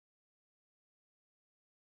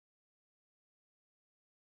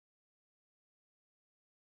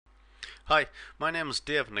Hi, my name is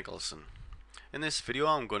Dave Nicholson. In this video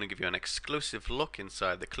I'm going to give you an exclusive look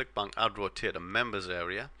inside the ClickBank Ad Rotator members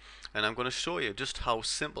area, and I'm going to show you just how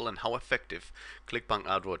simple and how effective ClickBank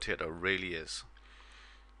Ad Rotator really is.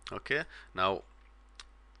 Okay, now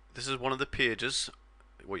this is one of the pages,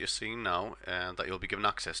 what you're seeing now, that you'll be given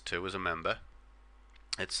access to as a member.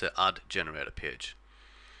 It's the ad generator page.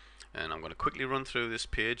 And I'm going to quickly run through this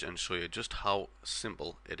page and show you just how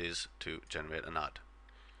simple it is to generate an ad.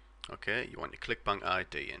 Okay, you want your ClickBank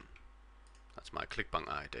ID in. That's my ClickBank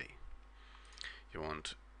ID. You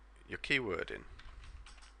want your keyword in.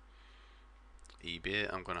 eBay,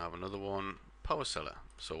 I'm going to have another one, power seller.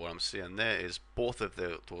 So what I'm seeing there is both of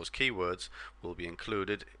those keywords will be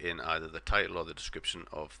included in either the title or the description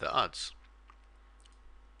of the ads.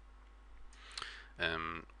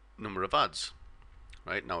 Number of ads.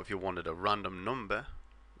 Right, now if you wanted a random number,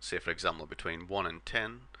 say for example between 1 and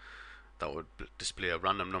 10, that would display a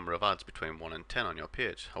random number of ads between 1 and 10 on your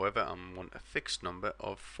page. However, I want a fixed number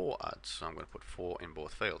of 4 ads, so I'm going to put 4 in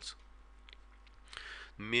both fields.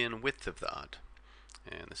 Main width of the ad.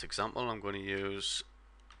 In this example, I'm going to use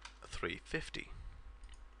 350.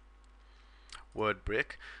 Word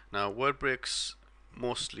break. Now, word breaks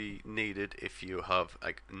mostly needed if you have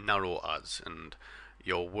like narrow ads and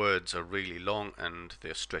your words are really long and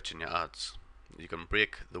they're stretching your ads. You can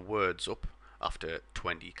break the words up after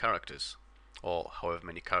 20 characters or however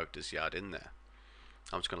many characters you add in there.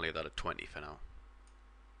 I'm just going to leave that at 20 for now.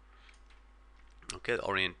 Okay, the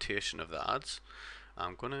orientation of the ads,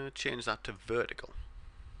 I'm going to change that to vertical.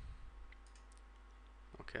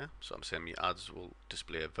 Okay, so I'm saying my ads will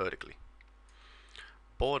display vertically.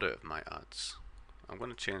 Border of my ads, I'm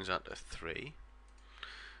going to change that to 3.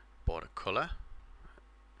 Border color.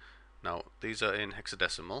 Now these are in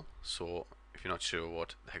hexadecimal, so if you're not sure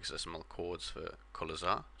what the hexadecimal codes for colors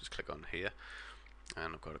are, just click on here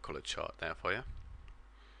and I've got a color chart there for you.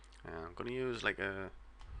 And I'm going to use like a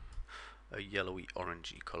yellowy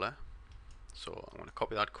orangey color, so I'm going to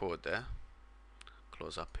copy that code there,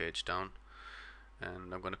 close that page down,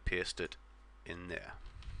 and I'm going to paste it in there.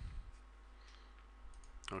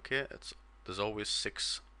 Okay, there's always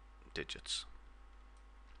 6 digits.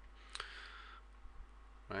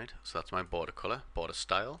 Right, so that's my border color. Border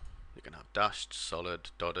style, you can have dashed,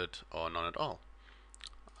 solid, dotted, or none at all.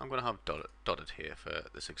 I'm going to have dotted here for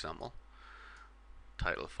this example.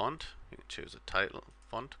 Title font, you can choose the title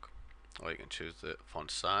font, or you can choose the font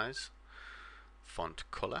size. Font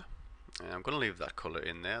color, and I'm going to leave that color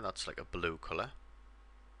in there. That's like a blue color,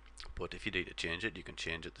 but if you need to change it, you can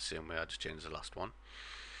change it the same way I just changed the last one.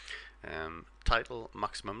 Title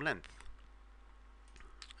maximum length.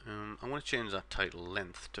 I want to change that title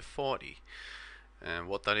length to 40. And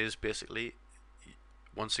what that is basically,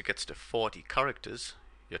 once it gets to 40 characters,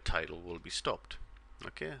 your title will be stopped.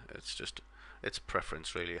 Okay, it's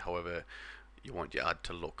preference really, however you want your ad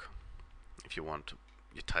to look. If you want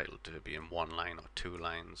your title to be in 1 line or 2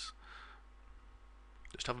 lines,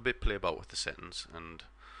 just have a bit play about with the settings and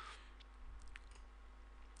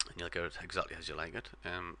you'll get it exactly as you like it.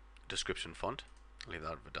 Description font, I'll leave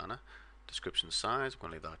that at Verdana. Description size, I'm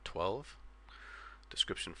going to leave that at 12.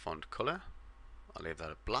 Description font color, I'll leave that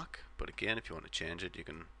at black, but again if you want to change it, you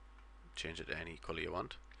can change it to any color you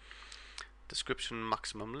want. Description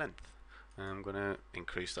maximum length, I'm going to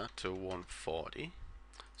increase that to 140.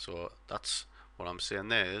 So that's what I'm saying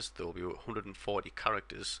there is there will be 140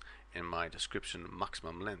 characters in my description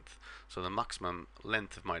maximum length. So the maximum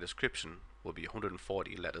length of my description will be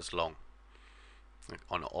 140 letters long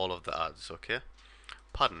on all of the ads. Okay.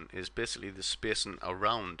 Pattern is basically the spacing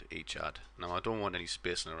around each ad. Now I don't want any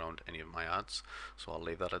spacing around any of my ads, so I'll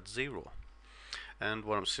leave that at 0. And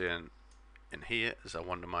what I'm saying in here is I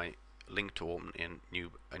want my link to open in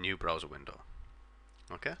a new browser window.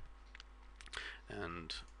 Okay,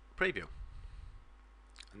 and preview,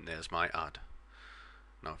 and there's my ad.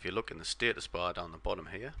 Now if you look in the status bar down the bottom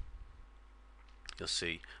here, you'll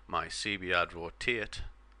see my CB Ad Rotate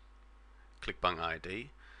ClickBank ID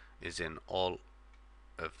is in all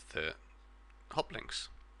of the hop links.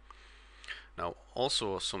 Now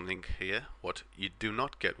also something here what you do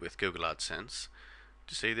not get with Google AdSense.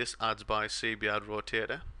 Do you see this ads by CB Ad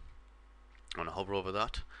Rotator? When I hover over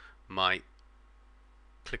that, my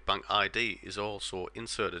ClickBank ID is also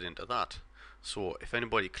inserted into that. So if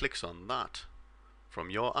anybody clicks on that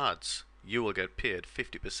from your ads, you will get paid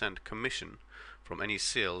 50% commission from any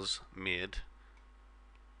sales made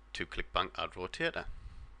to ClickBank Ad Rotator.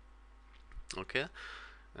 Okay,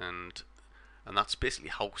 and that's basically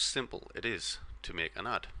how simple it is to make an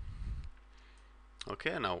ad.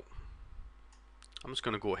 Okay, now I'm just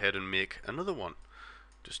going to go ahead and make another one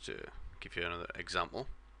just to give you another example.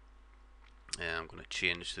 I'm going to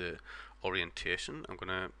change the orientation. I'm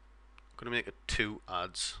going to make it 2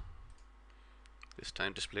 ads. This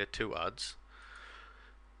time display 2 ads.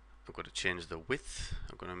 I'm going to change the width.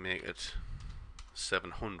 I'm going to make it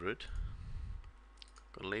 700.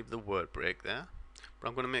 I'm going to leave the word break there, but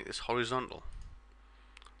I'm going to make this horizontal,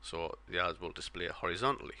 so the ads will display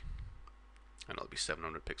horizontally, and it'll be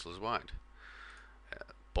 700 pixels wide.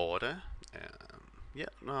 Border, yeah,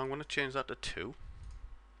 no, I'm going to change that to 2.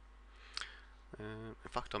 In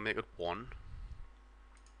fact, I'll make it 1.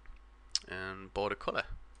 And border color.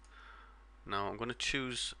 Now I'm going to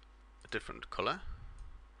choose a different color.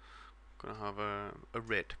 I'm going to have a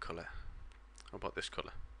red color. How about this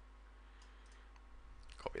color?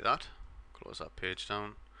 Copy that, close that page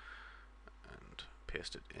down, and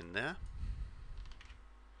paste it in there.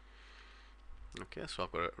 Okay, so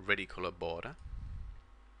I've got a ready color border.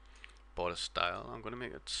 Border style, I'm going to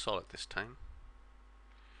make it solid this time.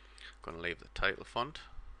 I'm going to leave the title font.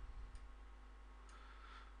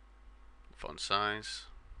 Font size.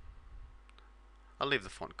 I'll leave the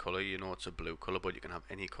font color, you know it's a blue color, but you can have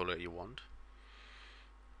any color you want.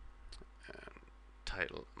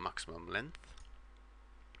 Title maximum length.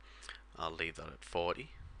 I'll leave that at 40.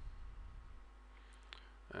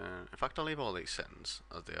 In fact, I'll leave all these settings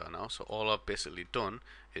as they are now. So all I've basically done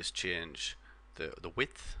is change the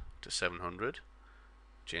width to 700,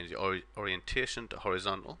 change the orientation to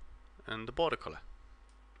horizontal, and the border color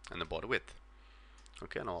and the border width.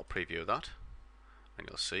 Okay, now I'll preview that, and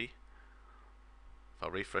you'll see if I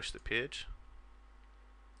refresh the page,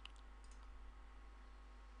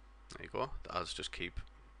 there you go, the ads just keep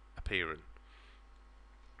appearing,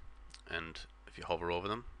 and if you hover over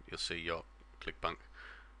them, you'll see your ClickBank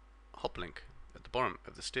hop link at the bottom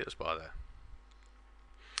of the status bar there.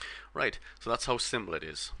 Right, so that's how simple it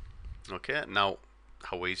is. Okay, now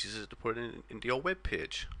how easy is it to put it into your web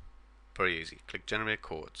page? Very easy. Click generate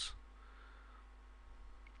codes,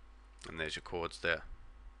 and there's your codes there.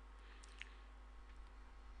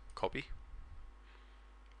 Copy.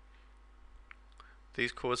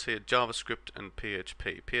 These codes here, JavaScript and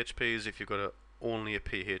PHP. PHP is if you've got only a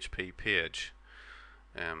PHP page,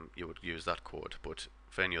 you would use that code, but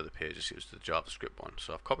for any other pages use the JavaScript one.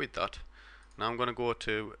 So I've copied that. Now I'm going to go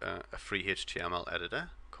to a free HTML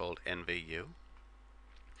editor called NVU,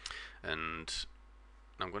 and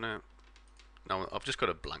now I've just got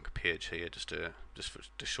a blank page here just to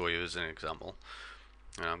show you as an example.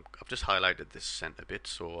 I've just highlighted this center bit,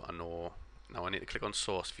 so I know now I need to click on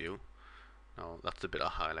source view. Now that's the bit I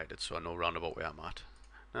highlighted, so I know round about where I'm at.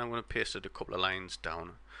 Now I'm going to paste it a couple of lines down.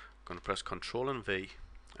 I'm going to press Ctrl and V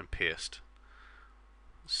and paste.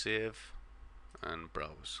 Save and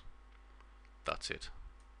browse. That's it.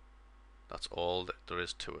 That's all that there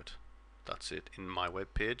is to it. That's it in my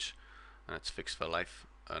web page, and it's fixed for life,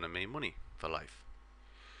 earning me money for life.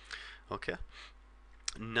 Okay,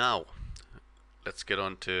 now let's get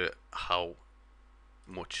on to how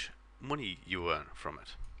much money you earn from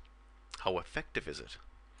it. How effective is it?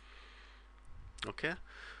 Okay,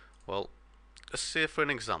 well, let's say for an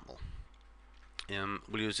example,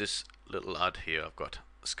 we'll use this little ad here. I've got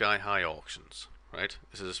Sky High Auctions, right?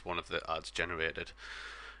 This is one of the ads generated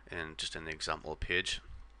and just in the example page.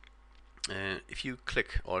 If you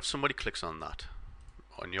click, or if somebody clicks on that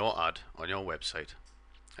on your ad on your website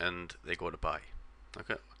and they go to buy,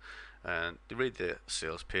 okay, and they read the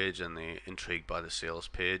sales page and they're intrigued by the sales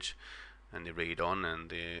page, and they read on, and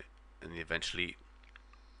they eventually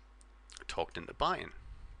talked into buying.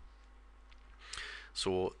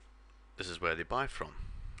 So this is where they buy from.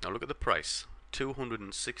 Now look at the price,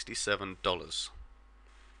 $267.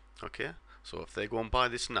 Okay, so if they go and buy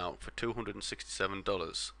this now for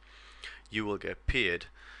 $267, you will get paid.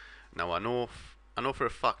 Now I know for a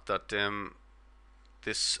fact that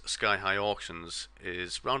this Sky High Auctions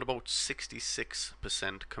is round about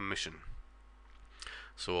 66% commission.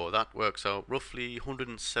 So that works out roughly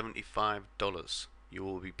 $175 you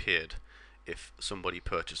will be paid if somebody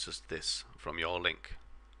purchases this from your link.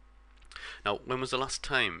 Now, when was the last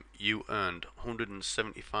time you earned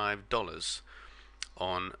 $175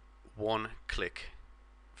 on one click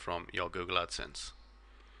from your Google AdSense?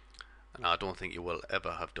 And I don't think you will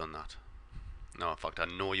ever have done that. No, in fact, I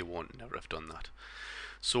know you won't never have done that.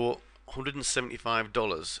 So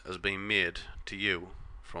 $175 has been made to you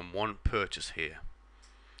from one purchase here.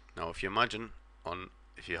 Now, if you imagine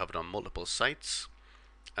if you have it on multiple sites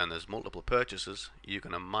and there's multiple purchases, you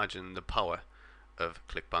can imagine the power of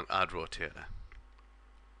ClickBank Ad Rotator.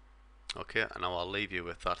 Okay, and now I'll leave you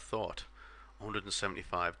with that thought.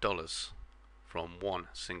 $175 from one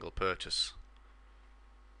single purchase.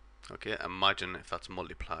 Okay, imagine if that's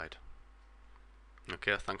multiplied.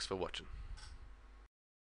 Okay, thanks for watching.